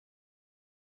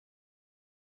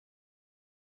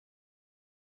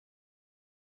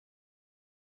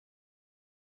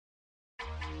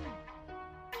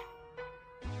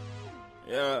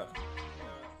Yeah.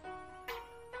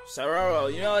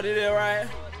 Sororo, you know what it is, right?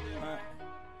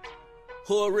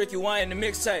 Hood Ricky Wayne, the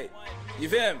mixtape. You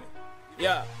feel me?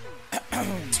 Yeah.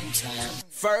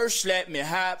 First, let me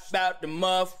hop out the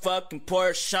motherfucking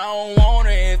Porsche. I don't want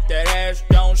it if that ass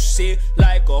don't sit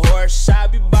like a horse. I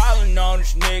be ballin' on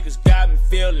these niggas, got me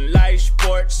feeling like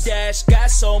sports. Dash got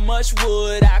so much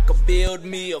wood, I could build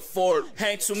me a fort.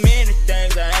 Ain't too many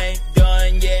things I ain't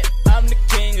done yet. I'm the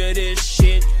king of this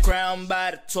shit, crowned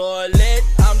by the toilet.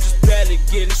 I'm just barely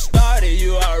getting started,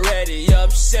 you already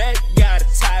upset. Got a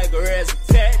tiger as a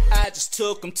pet, I just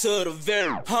took him to the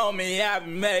vet. Homie, I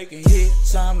be making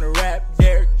hits, I'm the rap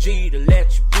Derek G to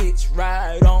let your bitch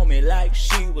ride on me like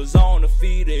she was on the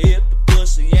feeder. If the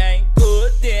pussy ain't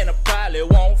good, then I probably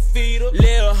won't feed her.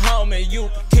 Little homie, you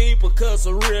can keep her, cause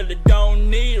I really don't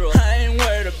need her. I ain't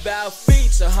worried about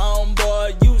feature,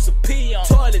 homeboy, use a pee on.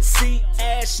 Toilet seat,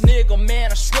 ass nigga,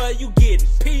 man, I swear you getting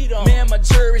peed on. Man, my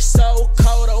jury's so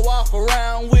cold, I walk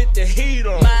around with the heat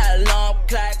on. My alarm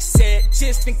clock set,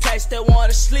 just in case they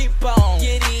wanna sleep on.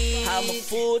 Get in. I'm a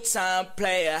full-time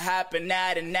player, hopping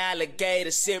out an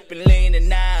alligator, sipping lean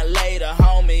annihilator.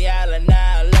 Homie, I'll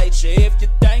annihilate you. If you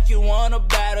think you want a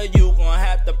battle, you gon'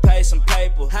 have to pay some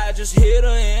paper. I just hit her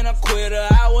and I quit her,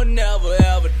 I would never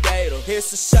ever date her.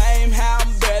 It's the same how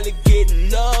I'm barely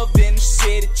getting love in the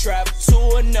city. Travel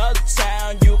to another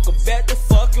town, you can bet they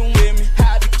fucking with me.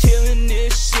 I be killing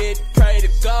this shit, pray to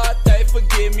God they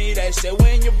forgive me. They say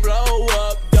when you blow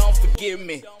up, don't forgive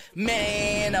me.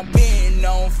 Man, I've been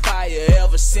on fire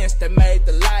ever since they made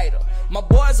the lighter. My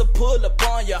boys will pull up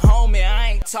on your homie,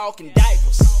 I ain't talking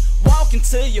diapers. Walking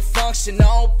to your function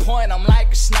on point, I'm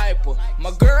like a sniper.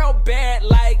 My girl bad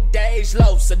like Dave's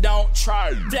low, so don't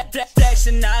try.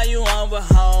 Flexing now you on with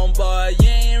homeboy, you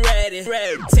ain't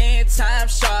ready. 10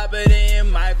 times sharper than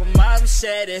Michael Martin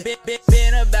said it.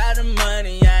 Been about the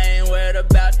money, I ain't worried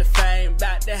about the fame.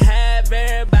 About to have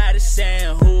everybody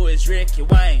saying who is Ricky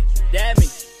Wayne. That me.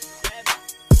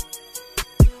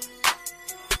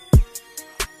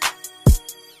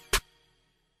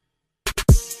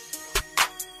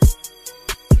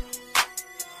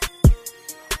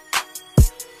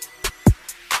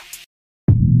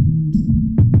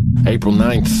 April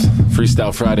 9th,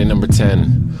 Freestyle Friday number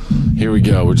 10. Here we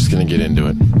go, we're just gonna get into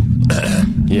it.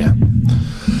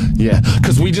 Yeah,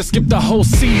 cause we just skipped the whole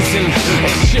season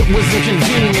and shit was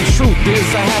inconvenient. Truth is,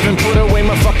 I haven't put away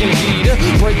my fucking heater.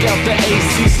 Break out the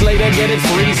AC Slater, get it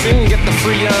freezing. Get the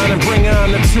Freon and bring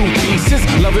on the 2 pieces.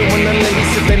 Love it when the ladies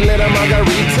sip they little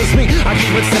margaritas. Me, I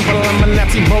keep it simple, I'm a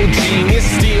Nazi Bo genius.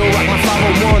 Still rock my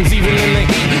 501s even in the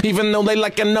heat, even though they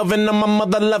like an oven on my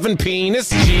mother-loving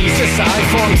penis. Jesus, I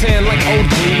form 10 like old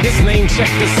Cletus. Name check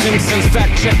the Simpsons,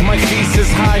 fact check my thesis.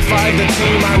 High five the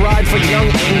team, I ride for young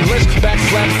English.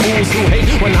 Backslap fools who hate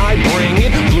when I bring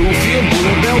it. Bluefield,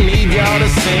 Bluebell, need y'all to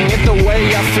sing it. The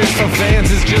way I fish for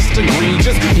fans is just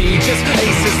egregious. He just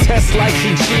aces tests like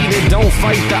he cheated. Don't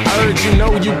fight the urge, you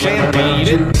know you can't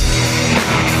beat it.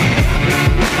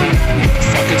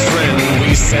 Fuck its friend,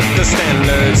 we set the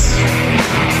standards.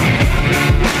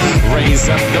 Raise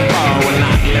up the bar, we're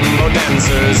not limbo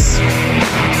dancers.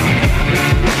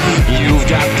 You've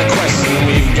got the question,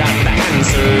 we've got the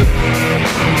answer.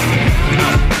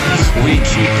 We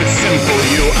keep it simple,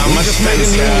 you are much just made a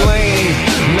new lane,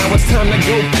 now it's time to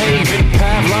go pave it.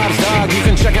 Pavlov's dog, you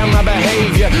can check out my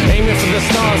behavior. Aiming for the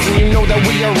stars and you know that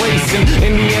we are racing.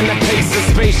 Indiana Pacers,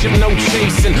 spaceship, no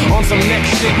chasing. On some next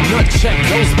shit, nut check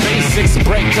those basics.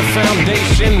 Break the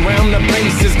foundation, round the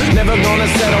bases. Never gonna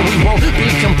settle, we won't be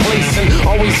complacent.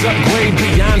 Always upgrade,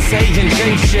 Beyonce and J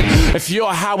shit. If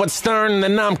you're Howard Stern,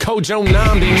 then I'm Kojo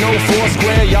Namdi. No 4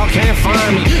 square, y'all can't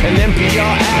find me. An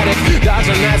NPR addict,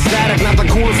 dodging that static. Not the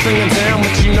coolest thing in town,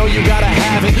 but you know you gotta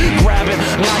have it. Grab it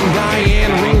like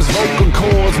Diane Reeves, vocal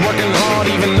cords. Working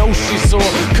hard even though she's sore.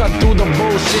 Cut through the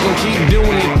bullshit and keep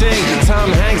doing your thing.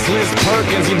 Tom Hanks, Liz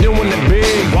Perkins, you're doing it big.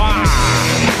 Wow.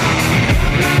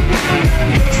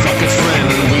 Fuck it, friend,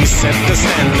 we set the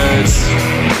standards.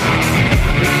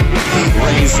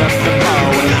 Raise up the bar,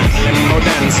 we're not limbo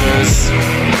dancers.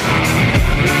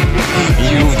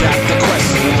 You've got the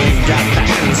question, we've got the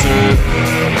answer.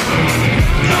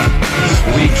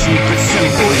 We keep it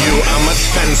simple, you are much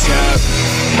fancier.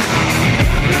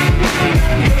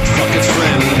 Fuck its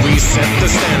friend, we set the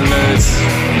standards.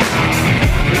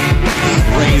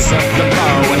 Raise up the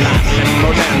bar, we're not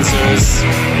limbo dancers.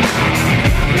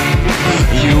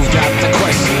 You've got the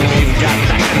question, we've got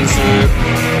the answer.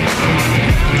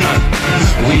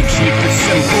 We keep it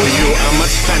simple, you are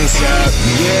much fancier.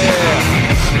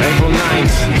 Yeah, April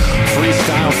 9th,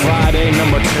 Freestyle Friday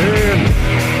number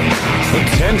 10. The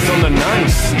 10th on the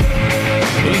 9th,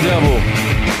 E-double.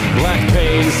 black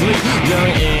paisley, young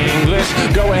English.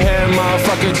 Go ahead,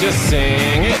 motherfucker, just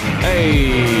sing it.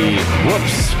 Hey,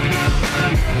 whoops.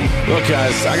 Look,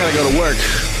 guys, I gotta go to work.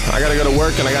 And I gotta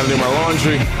do my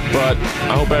laundry, but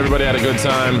I hope everybody had a good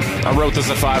time. I wrote this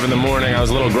at 5 in the morning. I was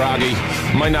a little groggy.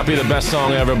 Might not be the best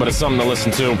song ever, but it's something to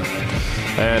listen to.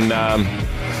 And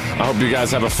I hope you guys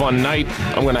have a fun night.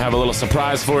 I'm gonna have a little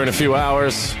surprise for you in a few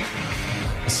hours.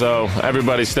 So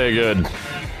everybody stay good.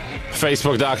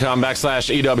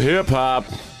 Facebook.com/EWHipHop.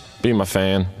 Be my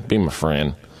fan. Be my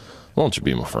friend. Won't you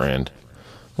be my friend?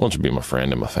 Won't you be my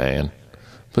friend and my fan?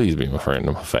 Please be my friend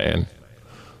and my fan.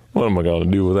 What am I going to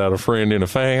do without a friend and a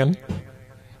fan?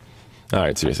 All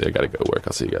right, seriously, I got to go to work.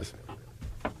 I'll see you guys.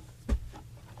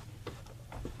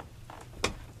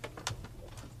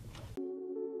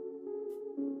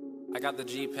 I got the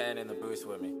G-Pen in the booth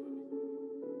with me.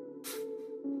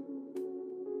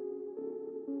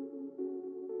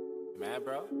 Mad,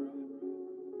 bro?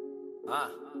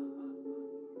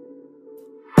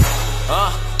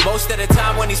 Most of the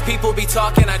time when these people be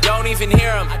talking, I don't even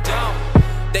hear them.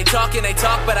 They talk,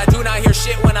 but I do not hear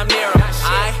shit when I'm near them.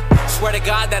 I swear to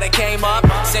God that I came up,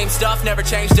 same stuff, never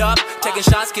changed up. Taking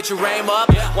shots, get your aim up.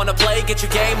 Wanna play, get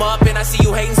your game up. And I see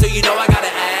you hating, so you know I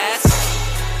gotta ask.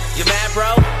 You mad,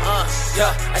 bro?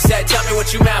 Yeah. I said, tell me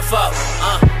what you mad for.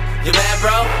 You mad,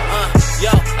 bro?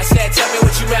 Yo, I said, tell me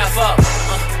what you mad for.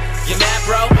 You mad,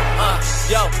 bro?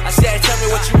 Yo, I said, tell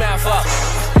me what you mad for.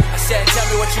 I said, tell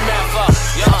me what you mad for.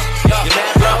 You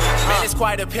mad, bro? Man, it's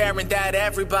quite apparent that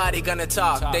everybody gonna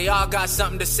talk. They all got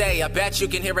something to say. I bet you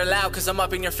can hear it loud, cause I'm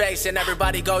up in your face. And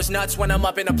everybody goes nuts when I'm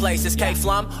up in a place. It's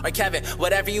K-Flum or Kevin,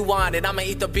 whatever you want. And I'ma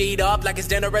eat the beat up like it's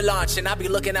dinner or lunch. And I be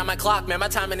looking at my clock, man, my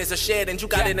timing is a shit. And you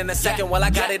got it in a second, well I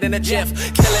got it in a jiff.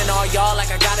 Killing all y'all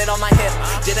like I got it on my hip.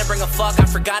 Didn't bring a fuck, I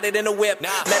forgot it in a whip.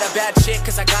 Met a bad chick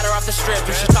cause I got her off the strip.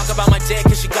 And she talk about my dick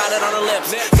cause she got it on her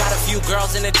lips. Got a few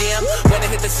girls in the DM. When I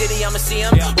hit the city, I'ma see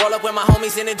them. Roll up with my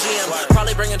homies in the gym.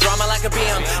 Probably bringing drama like a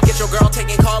BM. Get your girl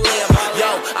taking call Liam.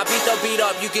 Yo, I beat the beat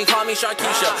up, you can call me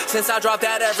Sharkeisha. Since I dropped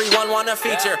that, everyone wanna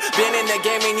feature. Been in the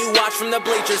game and you watch from the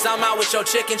bleachers. I'm out with your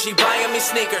chick and she buying me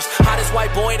sneakers. Hottest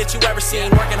white boy that you ever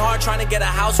seen. Working hard trying to get a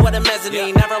house with a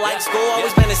mezzanine. Never liked school,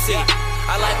 always been a C.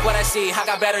 I like what I see, I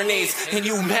got better needs. And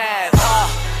you mad,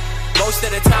 Most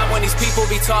of the time when these people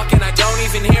be talking, I don't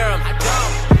even hear them.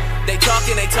 They talk,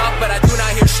 but I do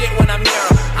not hear shit when I'm near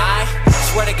them. I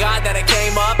swear to God that I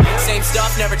came up, same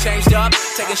stuff, never changed up.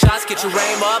 Taking shots, get your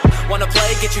aim up. Wanna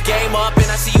play, get your game up. And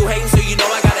I see you hating, so you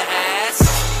know I gotta ask.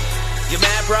 You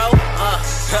mad, bro?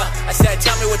 I said,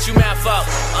 tell me what you mad for.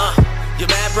 You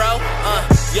mad, bro?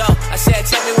 Yo, I said,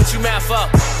 tell me what you mad for.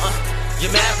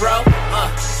 You mad, bro?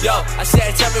 Yo, I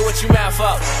said, tell me what you mad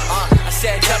for. I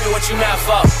said, tell me what you mad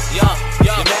for. Yo,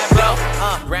 you mad, bro?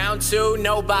 Round 2,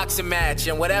 no boxing match.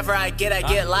 And whatever I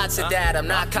get lots of that. I'm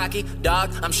not cocky, dog,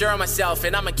 I'm sure of myself.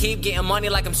 And I'ma keep getting money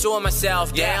like I'm suing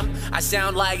myself. Damn, I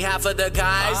sound like half of the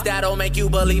guys. That'll make you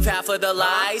believe half of the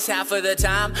lies. Half of the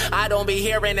time, I don't be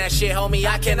hearing that shit, homie.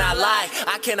 I cannot lie,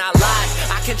 I cannot lie.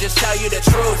 I can just tell you the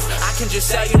truth, I can just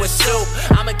sell you a soup.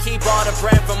 I'ma keep all the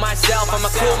bread for myself. I'm a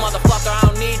cool motherfucker, I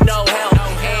don't need no help.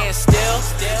 And still,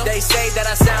 they say that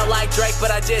I sound like Drake,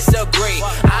 but I disagree.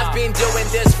 I've been doing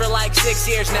this for like 6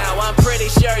 years now. I'm pretty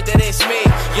sure that it's me.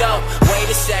 Yo, wait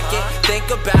a second, think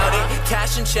about it.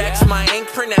 Cash and checks, my ink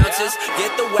pronounces.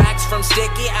 Get the wax from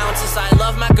sticky ounces. I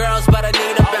love my girls, but I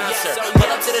need a bouncer.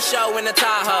 Pull up to the show in a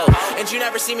Tahoe, and you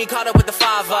never see me caught up with the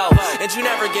 5-0. And you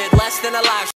never get less than a live